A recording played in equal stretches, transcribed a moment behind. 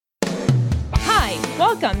Hi,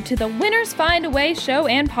 welcome to the Winners Find a Way show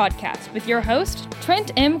and podcast with your host,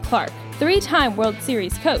 Trent M. Clark, three-time World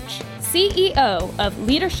Series coach, CEO of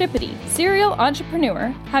Leadershipity, serial entrepreneur,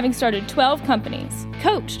 having started 12 companies,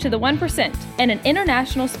 coach to the 1%, and an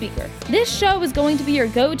international speaker. This show is going to be your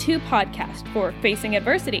go-to podcast for facing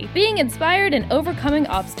adversity, being inspired, and overcoming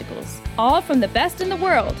obstacles, all from the best in the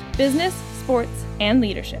world, business, sports, and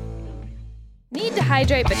leadership. Need to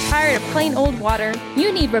hydrate but tired of plain old water?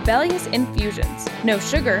 You need Rebellious Infusions. No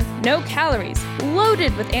sugar, no calories,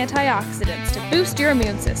 loaded with antioxidants to boost your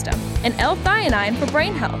immune system, and L-theanine for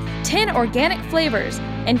brain health, 10 organic flavors,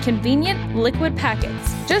 and convenient liquid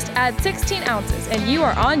packets. Just add 16 ounces and you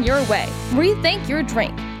are on your way. Rethink your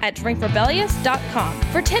drink at drinkrebellious.com.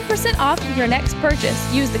 For 10% off your next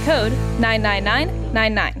purchase, use the code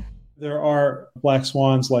 99999. There are black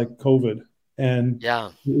swans like COVID. And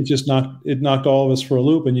it knocked all of us for a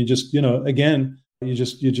loop. And you just, again, you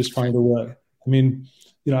just find a way. I mean,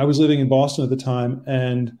 I was living in Boston at the time,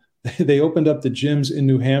 and they opened up the gyms in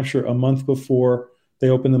New Hampshire a month before they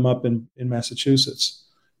opened them up in Massachusetts.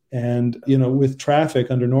 And, with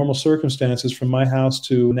traffic under normal circumstances from my house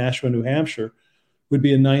to Nashua, New Hampshire would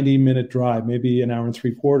be a 90-minute drive, maybe an hour and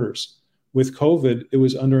three quarters. With COVID, it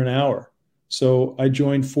was under an hour. So I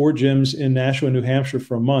joined 4 gyms in Nashua, New Hampshire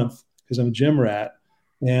for a month, because I'm a gym rat,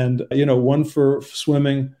 and, one for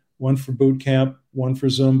swimming, one for boot camp, one for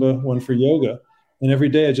Zumba, one for yoga. And every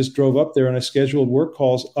day I just drove up there and I scheduled work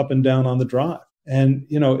calls up and down on the drive. And,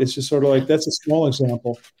 it's just sort of like, that's a small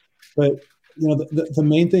example. But, the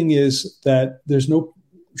main thing is that there's no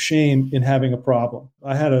shame in having a problem.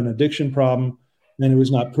 I had an addiction problem and it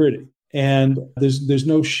was not pretty. And there's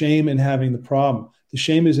no shame in having the problem. The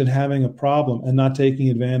shame is in having a problem and not taking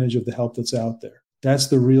advantage of the help that's out there. That's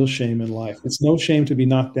the real shame in life. It's no shame to be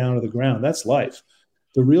knocked down to the ground. That's life.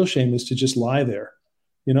 The real shame is to just lie there.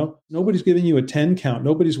 Nobody's giving you a 10 count.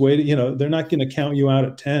 Nobody's waiting. They're not going to count you out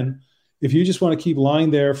at 10. If you just want to keep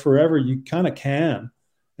lying there forever, you kind of can.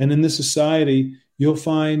 And in this society, you'll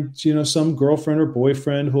find, some girlfriend or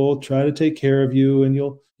boyfriend who will try to take care of you, and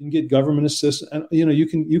you can get government assistance. And,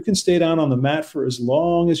 you can stay down on the mat for as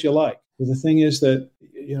long as you like. But the thing is that,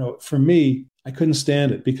 for me, I couldn't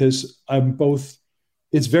stand it because I'm both.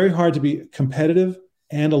 It's very hard to be competitive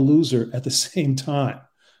and a loser at the same time.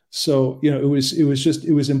 So, it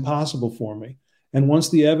was impossible for me. And once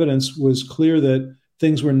the evidence was clear that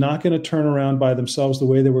things were not going to turn around by themselves the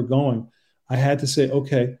way they were going, I had to say,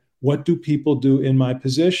 okay, what do people do in my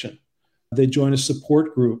position? They join a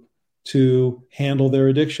support group to handle their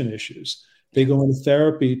addiction issues. They go into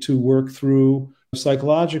therapy to work through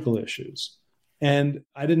psychological issues. And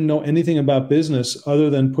I didn't know anything about business other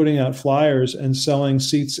than putting out flyers and selling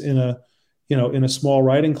seats in a small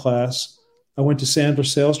writing class. I went to Sandler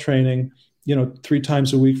sales training, 3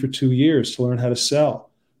 times a week for 2 years to learn how to sell.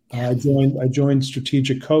 I joined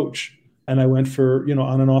Strategic Coach, and I went for,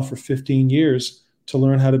 on and off for 15 years to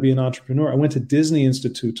learn how to be an entrepreneur. I went to Disney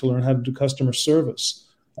Institute to learn how to do customer service.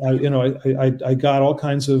 I got all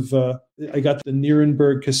kinds of, I got the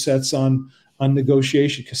Nuremberg cassettes on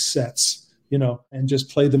negotiation cassettes. And just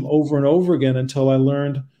played them over and over again until I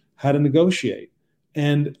learned how to negotiate.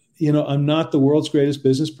 And, I'm not the world's greatest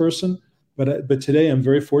business person, but today I'm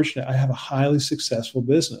very fortunate. I have a highly successful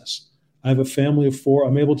business. I have a family of 4.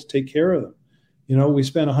 I'm able to take care of them. We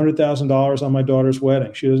spent $100,000 on my daughter's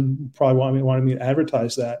wedding. She doesn't probably want me to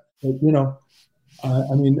advertise that. But,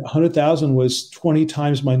 $100,000 was 20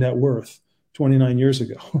 times my net worth 29 years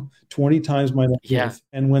ago, 20 times my net worth.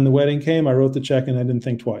 And when the wedding came, I wrote the check and I didn't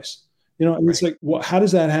think twice. It's like, how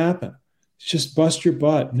does that happen? Just bust your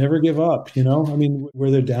butt, never give up.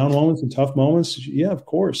 Were there down moments and tough moments? Yeah, of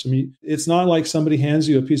course. It's not like somebody hands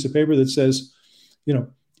you a piece of paper that says,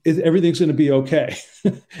 everything's going to be okay.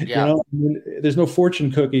 There's no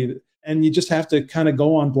fortune cookie. And you just have to kind of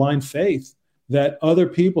go on blind faith that other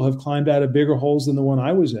people have climbed out of bigger holes than the one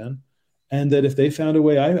I was in. And that if they found a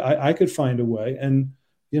way, I could find a way. And,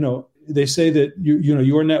 they say that,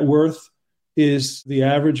 your net worth is the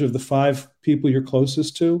average of the 5 people you're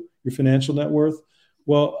closest to, your financial net worth.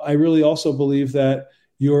 Well, I really also believe that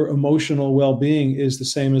your emotional well-being is the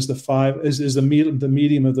same as the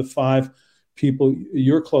medium of the 5 people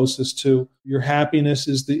you're closest to. Your happiness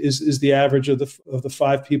is the average of the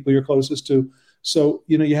 5 people you're closest to. So,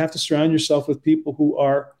 you have to surround yourself with people who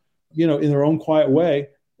are, in their own quiet way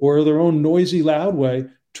or their own noisy, loud way,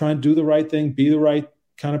 trying to do the right thing, be the right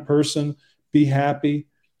kind of person, be happy.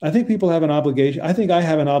 I think people have an obligation. I think I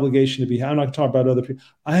have an obligation to be happy. I'm not going to talk about other people.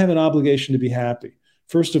 I have an obligation to be happy.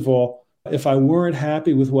 First of all, if I weren't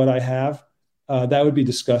happy with what I have, that would be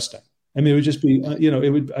disgusting. It would just be,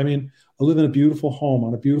 I live in a beautiful home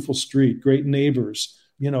on a beautiful street, great neighbors.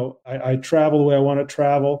 I travel the way I want to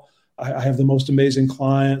travel. I have the most amazing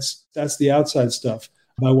clients. That's the outside stuff.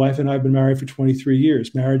 My wife and I have been married for 23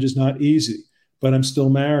 years. Marriage is not easy, but I'm still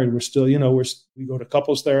married. We're still, we go to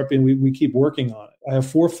couples therapy and we keep working on it. I have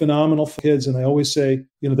 4 phenomenal kids, and I always say,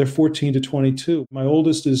 they're 14 to 22. My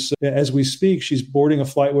oldest is, as we speak, she's boarding a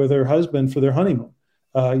flight with her husband for their honeymoon.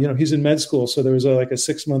 He's in med school, so there was a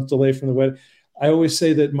 6-month delay from the wedding. I always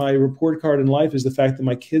say that my report card in life is the fact that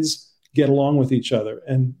my kids get along with each other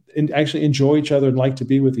and actually enjoy each other and like to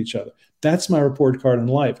be with each other. That's my report card in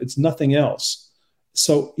life. It's nothing else.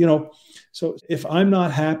 So, so if I'm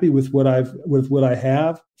not happy with what I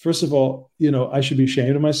have, first of all, I should be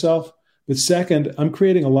ashamed of myself. But second, I'm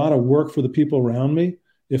creating a lot of work for the people around me.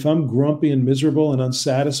 If I'm grumpy and miserable and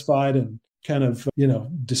unsatisfied and kind of,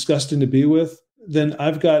 disgusting to be with, then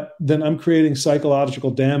I'm creating psychological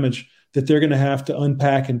damage that they're going to have to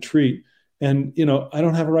unpack and treat. And, I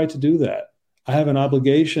don't have a right to do that. I have an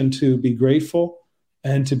obligation to be grateful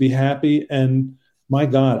and to be happy. And my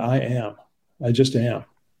God, I just am.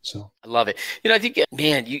 So I love it. I think,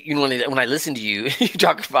 man, when I listen to you, you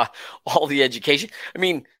talk about all the education. I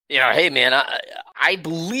mean, hey, man, I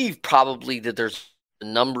believe probably that there's a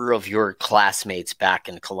number of your classmates back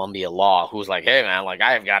in Columbia Law who was like, hey, man,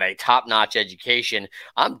 I've got a top-notch education.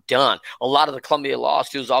 I'm done. A lot of the Columbia Law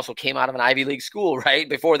students also came out of an Ivy League school, right,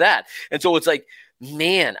 before that. And so it's like,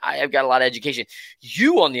 man, I've got a lot of education.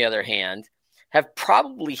 You, on the other hand, have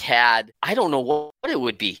probably had, I don't know what it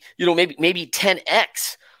would be, maybe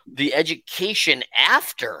 10x the education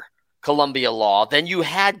after Columbia Law than you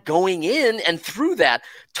had going in and through that.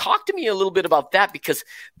 Talk to me a little bit about that, because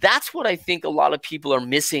that's what I think a lot of people are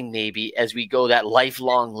missing maybe as we go that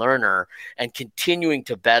lifelong learner and continuing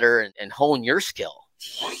to better and hone your skill.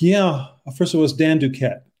 Yeah. First of all, it's Dan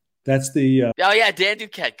Duquette. That's the oh yeah, Dan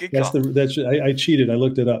Duquette. Good call. I cheated. I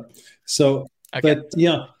looked it up. So, okay. But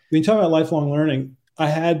yeah, when you talk about lifelong learning, I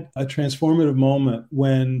had a transformative moment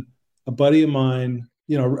when a buddy of mine,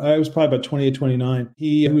 I was probably about 28, 29.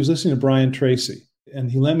 He was listening to Brian Tracy,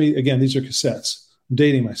 and he lent me, again, these are cassettes. I'm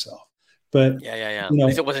dating myself. But yeah. At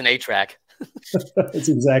least it wasn't 8-track. That's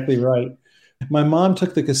exactly right. My mom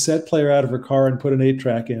took the cassette player out of her car and put an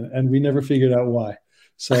 8-track in, and we never figured out why.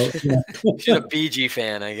 So yeah. She's a Bee Gee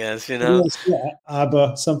fan, I guess, Yeah,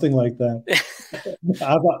 ABBA, something like that.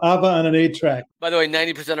 ABBA on an 8-track. By the way,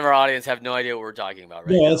 90% of our audience have no idea what we're talking about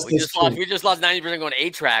right now. We just lost 90% going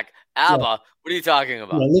 8-track. ABBA, yeah. What are you talking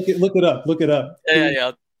about? Yeah, look it up.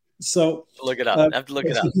 Yeah. So look it up. I have to look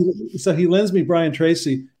it up. So he lends me Brian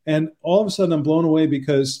Tracy, and all of a sudden I'm blown away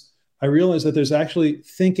because I realize that there's actually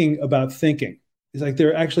thinking about thinking. It's like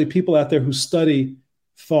there are actually people out there who study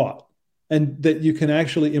thought, and that you can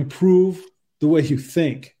actually improve the way you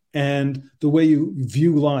think and the way you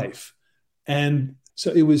view life. And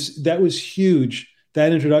so that was huge,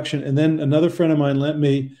 that introduction. And then another friend of mine lent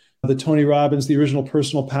me the Tony Robbins, the original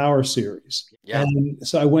Personal Power series. Yeah. And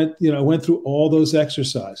so I went through all those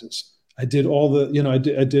exercises. I did all I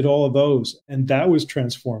did all of those, and that was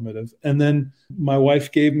transformative. And then my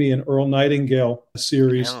wife gave me an Earl Nightingale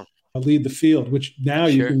series, Lead the Field, which now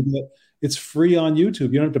you can get. It's free on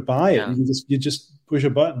YouTube. You don't have to buy it. Yeah. You just push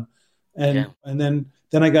a button. And then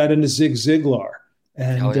I got into Zig Ziglar.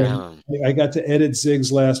 And I got to edit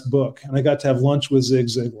Zig's last book. And I got to have lunch with Zig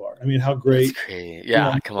Ziglar. I mean, how great. That's great.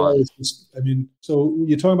 Yeah, come on. So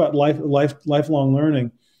you talk about lifelong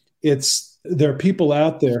learning. There are people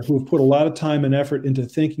out there who have put a lot of time and effort into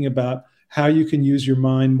thinking about how you can use your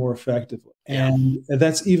mind more effectively. And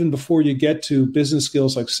that's even before you get to business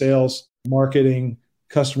skills like sales, marketing,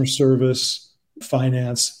 customer service,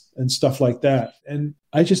 finance, and stuff like that. And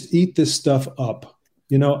I just eat this stuff up.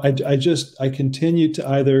 I continue to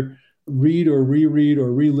either read or reread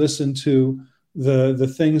or re-listen to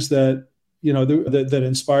the things that, that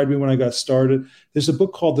inspired me when I got started. There's a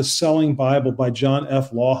book called The Selling Bible by John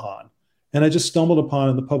F. Lawhon. And I just stumbled upon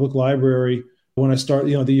it in the public library when I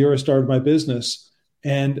started, the year I started my business.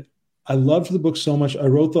 And I loved the book so much. I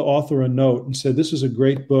wrote the author a note and said, this is a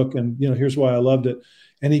great book. And, here's why I loved it.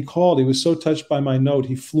 And he called. He was so touched by my note.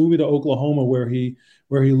 He flew me to Oklahoma where he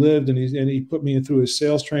lived, and he put me through his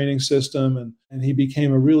sales training system, and he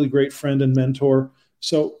became a really great friend and mentor.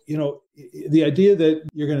 So, the idea that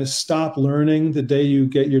you're going to stop learning the day you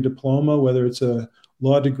get your diploma, whether it's a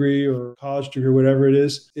law degree or a college degree or whatever it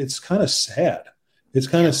is, it's kind of sad. It's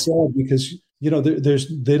kind of sad because,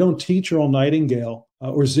 they don't teach Earl Nightingale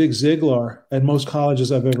or Zig Ziglar at most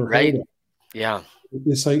colleges I've ever heard of. Yeah.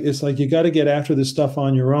 It's like you got to get after this stuff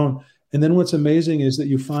on your own. And then what's amazing is that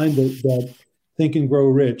you find that Think and Grow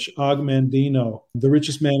Rich, Og Mandino, The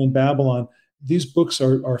Richest Man in Babylon, these books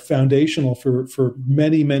are foundational for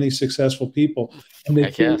many, many successful people. And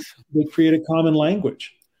they create a common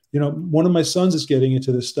language. One of my sons is getting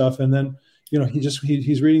into this stuff. And then, he's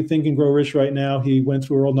reading Think and Grow Rich right now. He went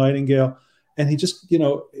through Earl Nightingale, and he just,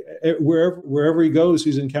 wherever he goes,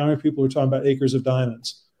 he's encountering people who are talking about Acres of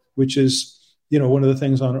Diamonds, which is, one of the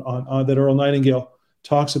things on that Earl Nightingale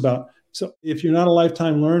talks about. So if you're not a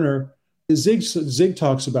lifetime learner, Zig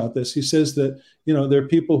talks about this. He says that, there are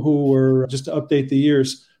people who were, just to update the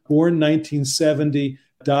years, born 1970,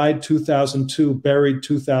 died 2002, buried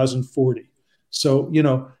 2040. So,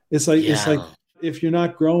 it's like if you're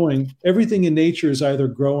not growing, everything in nature is either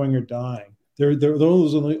growing or dying.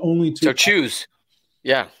 Those are the only two. So choose.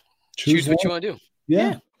 Yeah. Choose what you want to do.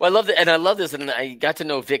 Yeah. Well, I love that. And I love this. And I got to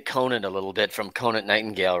know Vic Conant a little bit from Conant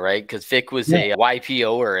Nightingale, right? Because Vic was a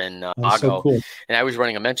YPOer in Ago. So cool. And I was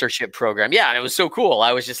running a mentorship program. Yeah. And it was so cool.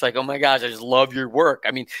 I was just like, oh my gosh, I just love your work.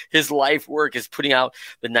 I mean, his life work is putting out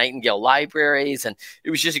the Nightingale libraries. And it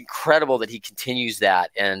was just incredible that he continues that.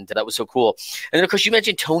 And that was so cool. And then, of course, you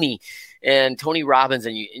mentioned Tony Robbins.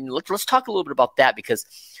 And let's talk a little bit about that, because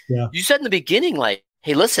you said in the beginning, like,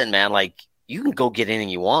 hey, listen, man, like, you can go get anything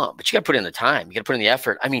you want, but you got to put in the time. You got to put in the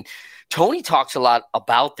effort. I mean, Tony talks a lot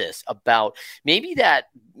about this, about maybe that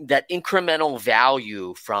incremental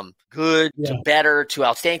value from good to better to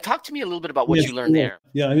outstanding. Talk to me a little bit about what you learned there.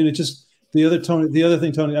 Yeah. I mean, it just, the other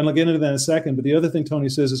thing, Tony, and I'll get into that in a second, but the other thing Tony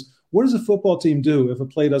says is, what does a football team do if a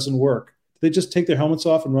play doesn't work? They just take their helmets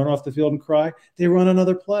off and run off the field and cry. They run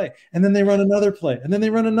another play, and then they run another play, and then they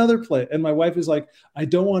run another play. And my wife is like, I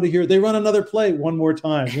don't want to hear. They run another play one more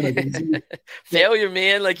time. Failure,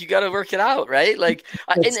 man. Like, you got to work it out, right? Like,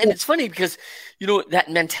 and it's funny because that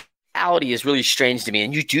mentality is really strange to me,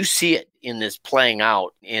 and you do see it in this playing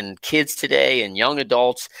out in kids today and young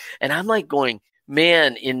adults. And I'm like going,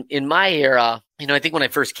 man, in my era. I think when I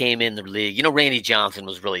first came in the league, Randy Johnson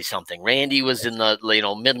was really something. Randy was in the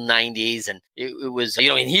mid 90s, and it was,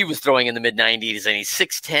 and he was throwing in the mid 90s, and he's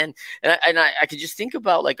 6'10". And I could just think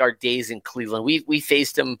about like our days in Cleveland. We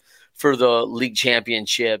faced him for the league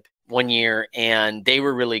championship one year, and they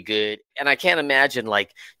were really good. And I can't imagine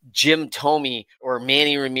like Jim Thome or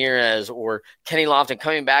Manny Ramirez or Kenny Lofton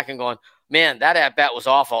coming back and going, man, that at bat was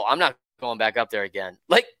awful. I'm not going back up there again.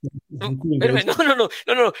 Like, wait a minute, no.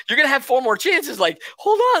 You're gonna have 4 more chances. Like,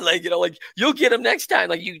 hold on, like you'll get them next time.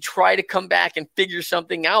 Like, you try to come back and figure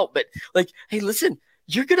something out, but like, hey, listen,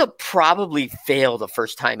 you're gonna probably fail the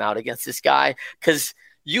first time out against this guy because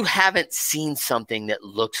you haven't seen something that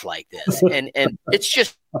looks like this, and it's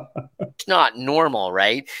just not normal,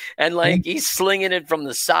 right? And like, he's slinging it from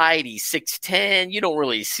the side. He's 6'10". You don't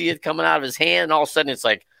really see it coming out of his hand. And all of a sudden, it's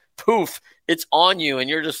like, poof, it's on you, and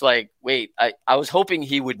you're just like, wait, I was hoping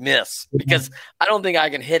he would miss because I don't think I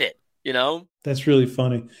can hit it, That's really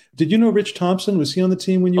funny. Did you know Rich Thompson? Was he on the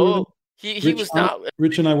team when you were there? He was not.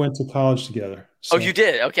 Rich and I went to college together. So, you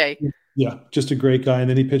did? Okay. Yeah, just a great guy. And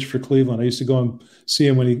then he pitched for Cleveland. I used to go and see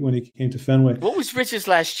him when he came to Fenway. What was Rich's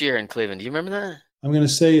last year in Cleveland? Do you remember that? I'm going to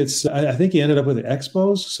say I think he ended up with the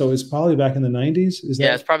Expos, so it's probably back in the 90s.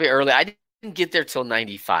 It's probably early. I didn't get there till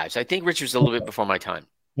 95, so I think Rich was a little bit before my time.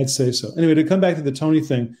 I'd say so. Anyway, to come back to the Tony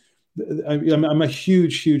thing, I'm a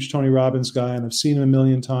huge Tony Robbins guy, and I've seen him a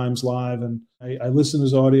million times live, and I listen to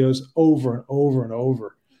his audios over and over and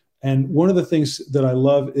over. And one of the things that I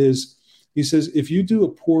love is he says, if you do a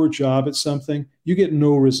poor job at something, you get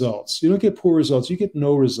no results. You don't get poor results. You get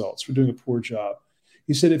no results for doing a poor job.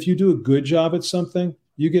 He said, if you do a good job at something,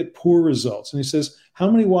 you get poor results. And he says, how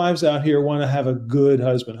many wives out here want to have a good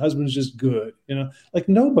husband? Husband's just good, like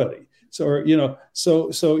nobody. So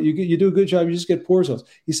you do a good job, you just get poor results.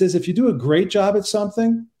 He says, if you do a great job at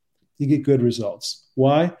something, you get good results.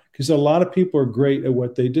 Why? Because a lot of people are great at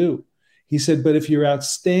what they do. He said, but if you're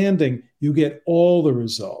outstanding, you get all the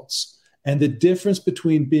results. And the difference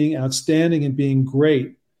between being outstanding and being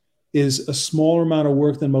great is a smaller amount of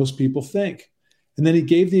work than most people think. And then he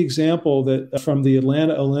gave the example that from the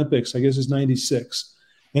Atlanta Olympics, I guess it's 96.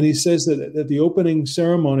 And he says that at the opening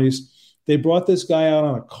ceremonies, they brought this guy out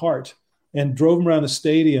on a cart and drove him around the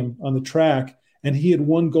stadium on the track. And he had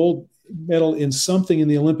won gold medal in something in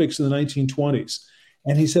the Olympics in the 1920s.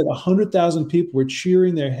 And he said 100,000 people were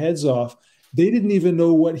cheering their heads off. They didn't even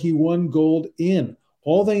know what he won gold in.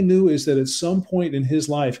 All they knew is that at some point in his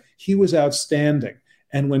life, he was outstanding.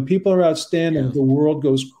 And when people are outstanding, the world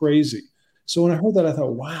goes crazy. So when I heard that, I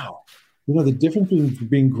thought, wow, the difference between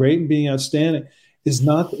being great and being outstanding is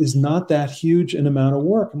not that huge an amount of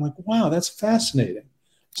work. I'm like, wow, that's fascinating.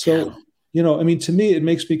 So, to me, it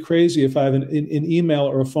makes me crazy if I have an email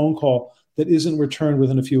or a phone call that isn't returned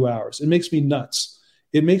within a few hours. It makes me nuts.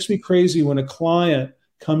 It makes me crazy when a client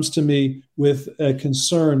comes to me with a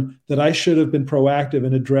concern that I should have been proactive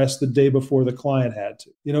and addressed the day before the client had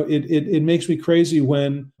to. It makes me crazy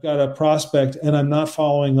when I've got a prospect and I'm not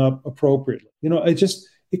following up appropriately.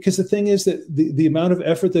 Because the thing is that the amount of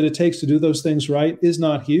effort that it takes to do those things right is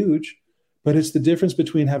not huge, but it's the difference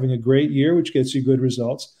between having a great year, which gets you good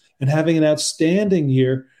results, and having an outstanding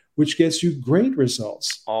year, which gets you great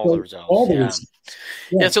results. All the results.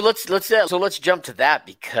 Yeah. So let's jump to that,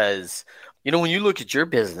 because when you look at your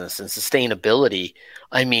business and sustainability,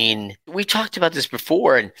 I mean, we talked about this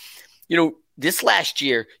before, and this last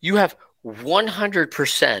year you have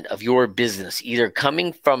 100% of your business either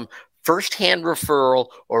coming from first-hand referral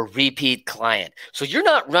or repeat client. So you're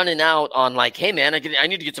not running out on like, hey man, I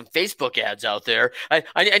need to get some Facebook ads out there.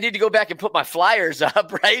 I need to go back and put my flyers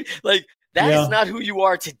up, right? Like that is not who you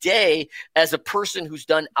are today as a person who's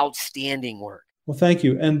done outstanding work. Well, thank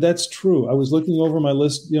you. And that's true. I was looking over my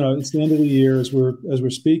list, it's the end of the year as we're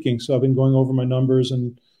speaking. So I've been going over my numbers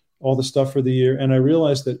and all the stuff for the year. And I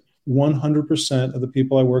realized that 100% of the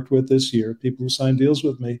people I worked with this year, people who signed deals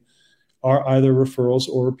with me, are either referrals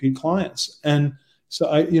or repeat clients. And so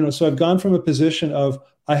I've gone from a position of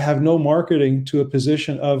I have no marketing to a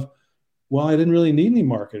position of, well, I didn't really need any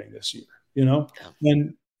marketing this year,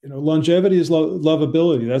 and longevity is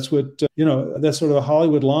lovability. That's what, that's sort of a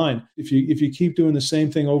Hollywood line. If you keep doing the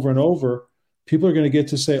same thing over and over, people are going to get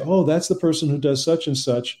to say, oh, that's the person who does such and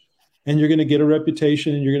such. And you're going to get a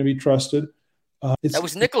reputation and you're going to be trusted. That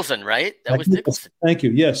was Nicholson, right? That was Nicholson. Thank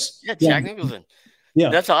you. Yes. Yeah, Jack Nicholson. Yeah.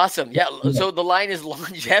 That's awesome. Yeah. So the line is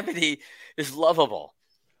longevity is lovable.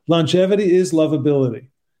 Longevity is lovability.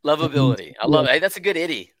 Lovability. I love it. Hey, that's a good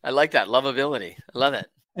itty. I like that. Lovability. I love it.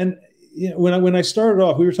 And when I started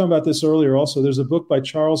off, we were talking about this earlier also, there's a book by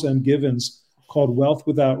Charles M. Givens called Wealth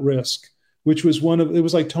Without Risk, which was it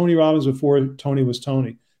was like Tony Robbins before Tony was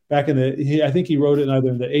Tony. Back I think he wrote it either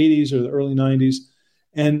in the 80s or the early 90s.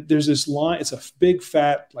 And there's this line, it's a big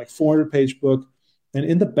fat, like 400-page book. And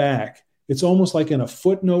in the back, it's almost like in a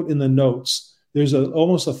footnote in the notes, there's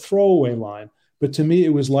almost a throwaway line. But to me,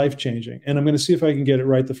 it was life-changing. And I'm going to see if I can get it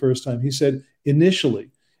right the first time. He said, initially,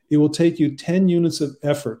 it will take you 10 units of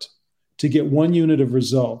effort to get 1 unit of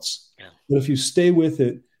results. Yeah. But if you stay with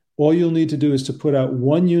it, all you'll need to do is to put out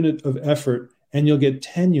 1 unit of effort and you'll get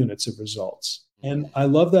 10 units of results. And I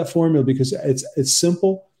love that formula because it's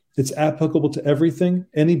simple, it's applicable to everything,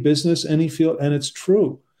 any business, any field, and it's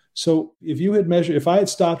true. So if I had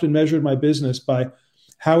stopped and measured my business by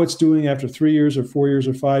how it's doing after 3 years or 4 years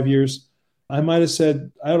or 5 years, I might have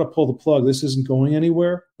said, I ought to pull the plug. This isn't going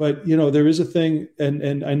anywhere. But, there is a thing,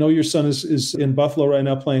 and I know your son is in Buffalo right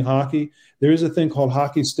now playing hockey. There is a thing called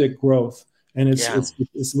hockey stick growth. And it's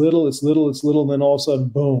little, and then all of a sudden,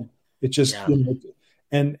 boom. It just,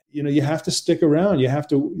 you have to stick around.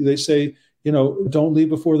 They say, don't leave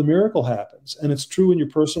before the miracle happens. And it's true in your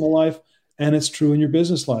personal life. And it's true in your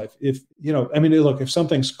business life. If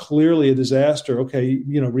something's clearly a disaster, okay,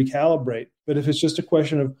 recalibrate. But if it's just a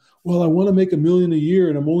question of, well, I want to make $1 million a year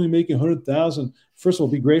and I'm only making 100,000. First of all,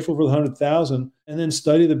 be grateful for the 100,000 and then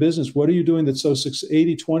study the business. What are you doing that's so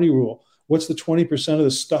 80-20 rule? What's the 20% of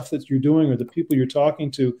the stuff that you're doing or the people you're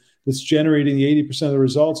talking to that's generating the 80% of the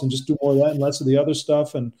results, and just do more of that and less of the other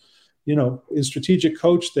stuff? And, in Strategic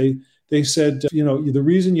Coach, they said, the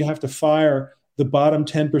reason you have to fire the bottom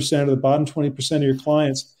 10% or the bottom 20% of your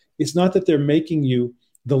clients, it's not that they're making you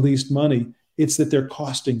the least money. It's that they're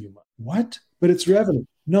costing you money. What? But it's revenue.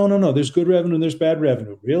 No. There's good revenue and there's bad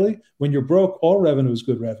revenue. Really? When you're broke, all revenue is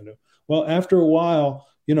good revenue. Well, after a while,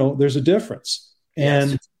 there's a difference.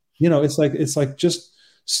 And, it's like just,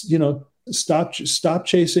 stop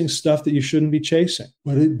chasing stuff that you shouldn't be chasing.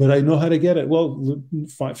 But I know how to get it. Well,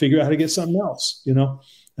 figure out how to get something else,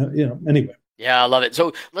 anyway. Yeah, I love it.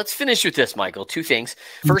 So let's finish with this, Michael. 2 things.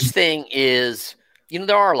 First thing is,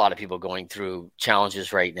 there are a lot of people going through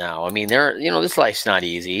challenges right now. I mean, this life's not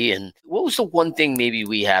easy. And what was the one thing maybe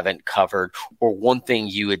we haven't covered, or one thing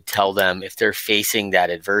you would tell them if they're facing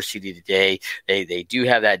that adversity today? They do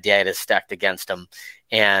have that data stacked against them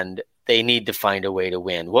and they need to find a way to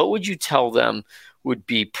win. What would you tell them would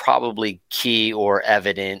be probably key or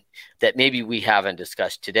evident that maybe we haven't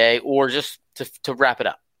discussed today, or just to wrap it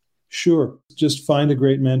up? Sure. Just find a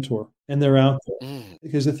great mentor, and they're out there.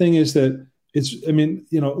 Because the thing is that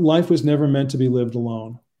life was never meant to be lived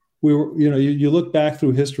alone. We were, you look back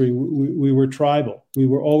through history, we were tribal. We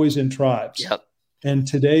were always in tribes. Yep. And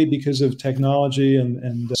today, because of technology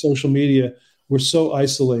and social media, we're so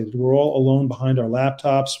isolated. We're all alone behind our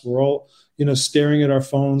laptops. We're all, staring at our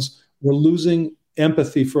phones. We're losing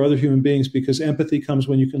empathy for other human beings, because empathy comes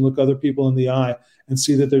when you can look other people in the eye and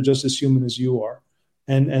see that they're just as human as you are.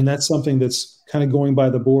 And that's something that's kind of going by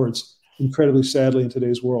the boards incredibly sadly in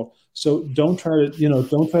today's world. So don't try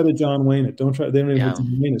to John Wayne it. They don't even know what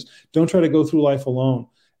John Wayne is. Don't try to go through life alone,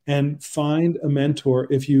 and find a mentor.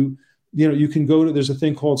 If you can go to, there's a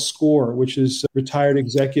thing called SCORE, which is retired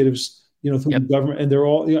executives, through the government, and they're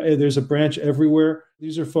all, there's a branch everywhere.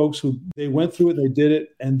 These are folks who they went through it, they did it,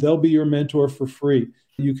 and they'll be your mentor for free.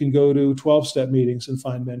 You can go to 12-step meetings and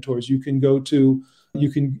find mentors. There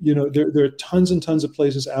are tons and tons of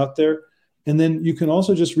places out there. And then you can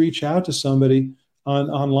also just reach out to somebody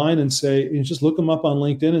online and say, just look them up on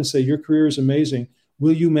LinkedIn and say, your career is amazing.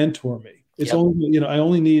 Will you mentor me? It's only, I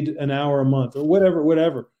only need an hour a month or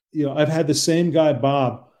whatever. I've had the same guy,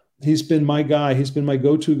 Bob. He's been my guy. He's been my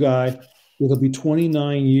go-to guy. It'll be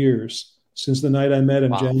 29 years since the night I met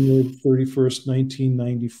him, January 31st,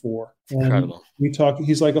 1994. And incredible. We talk.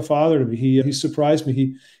 He's like a father to me. He surprised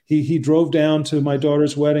me. He drove down to my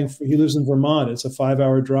daughter's wedding. He lives in Vermont. It's a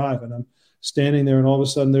 5-hour drive, and I'm standing there, and all of a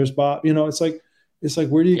sudden there's Bob. It's like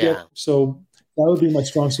where do you get? So that would be my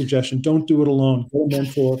strong suggestion. Don't do it alone. Get a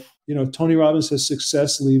mentor. Tony Robbins says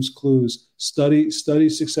success leaves clues. Study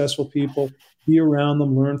successful people. Be around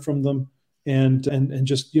them. Learn from them, and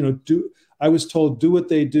just do. I was told, do what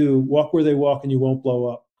they do, walk where they walk, and you won't blow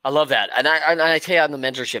up. I love that. And I tell you on the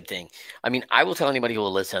mentorship thing, I will tell anybody who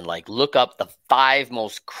will listen, look up the 5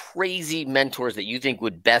 most crazy mentors that you think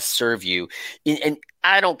would best serve you. And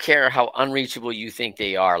I don't care how unreachable you think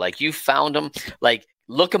they are. You found them,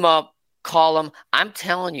 look them up, call them. I'm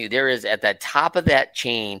telling you, there is at the top of that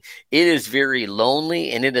chain, it is very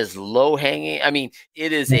lonely and it is low hanging.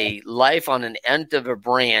 It is a life on an end of a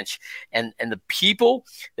branch, and the people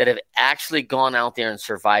that have actually gone out there and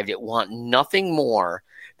survived it want nothing more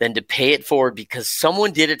than to pay it forward because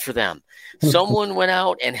someone did it for them. Someone went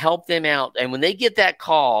out and helped them out. And when they get that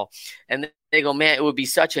call and they go, man, it would be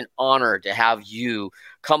such an honor to have you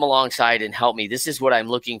come alongside and help me. This is what I'm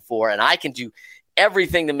looking for. And I can do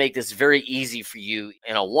everything to make this very easy for you.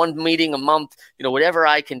 1 meeting a month, whatever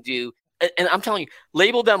I can do. And I'm telling you,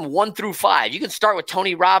 label them 1 through 5. You can start with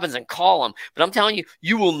Tony Robbins and call him. But I'm telling you,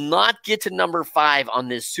 you will not get to number 5 on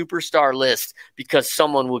this superstar list because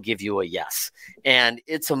someone will give you a yes. And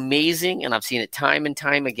it's amazing. And I've seen it time and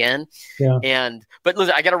time again. Yeah. But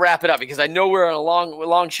listen, I got to wrap it up because I know we're on a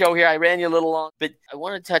long show here. I ran you a little long. But I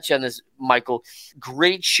want to touch on this, Michael.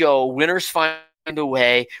 Great show. Winners Find a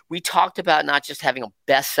Way. We talked about not just having a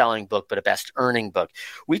best-selling book, but a best-earning book.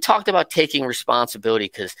 We talked about taking responsibility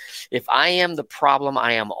because if I am the problem,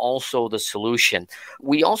 I am also the solution.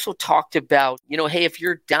 We also talked about, hey, if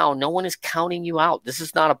you're down, no one is counting you out. This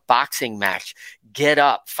is not a boxing match. Get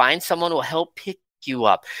up. Find someone who will help pick you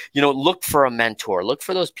up. Look for a mentor. Look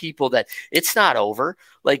for those people that it's not over.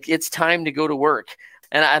 It's time to go to work.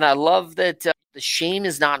 And I love that the shame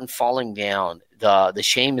is not in falling down. The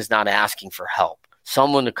shame is not asking for help.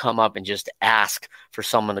 Someone to come up and just ask for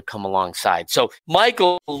someone to come alongside. So,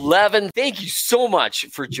 Michael Levin, thank you so much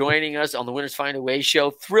for joining us on the Winners Find a Way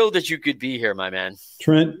show. Thrilled that you could be here, my man.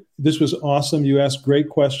 Trent, this was awesome. You asked great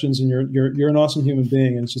questions, and you're an awesome human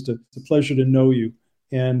being, and it's just a pleasure to know you.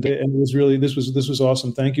 And it was really this was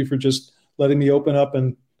awesome. Thank you for just letting me open up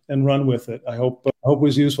and run with it. I hope it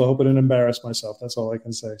was useful. I hope I didn't embarrass myself. That's all I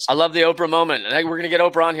can say. I love the Oprah moment. And we're going to get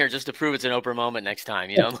Oprah on here just to prove it's an Oprah moment next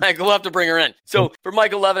time. We'll have to bring her in. So for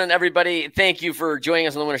Michael Levin and everybody, thank you for joining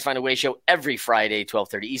us on the Winners Find a Way show every Friday,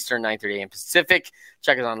 12:30 Eastern, 9:30 a.m. Pacific.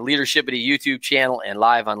 Check us on Leadershipity YouTube channel and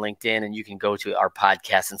live on LinkedIn. And you can go to our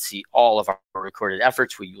podcast and see all of our recorded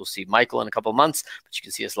efforts. You will see Michael in a couple of months, but you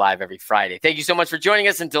can see us live every Friday. Thank you so much for joining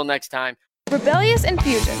us. Until next time. Rebellious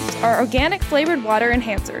Infusions are organic flavored water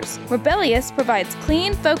enhancers. Rebellious provides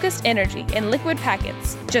clean, focused energy in liquid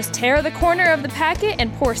packets. Just tear the corner of the packet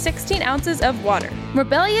and pour 16 ounces of water.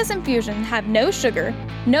 Rebellious Infusions have no sugar,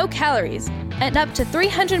 no calories, and up to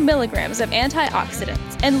 300 milligrams of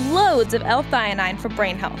antioxidants and loads of L-theanine for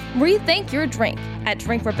brain health. Rethink your drink at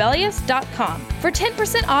drinkrebellious.com. For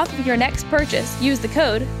 10% off of your next purchase, use the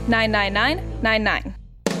code 99999.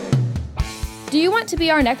 Do you want to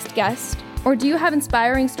be our next guest? Or do you have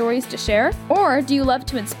inspiring stories to share? Or do you love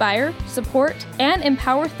to inspire, support, and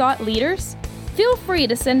empower thought leaders? Feel free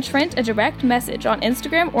to send Trent a direct message on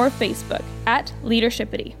Instagram or Facebook at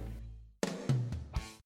Leadershipity.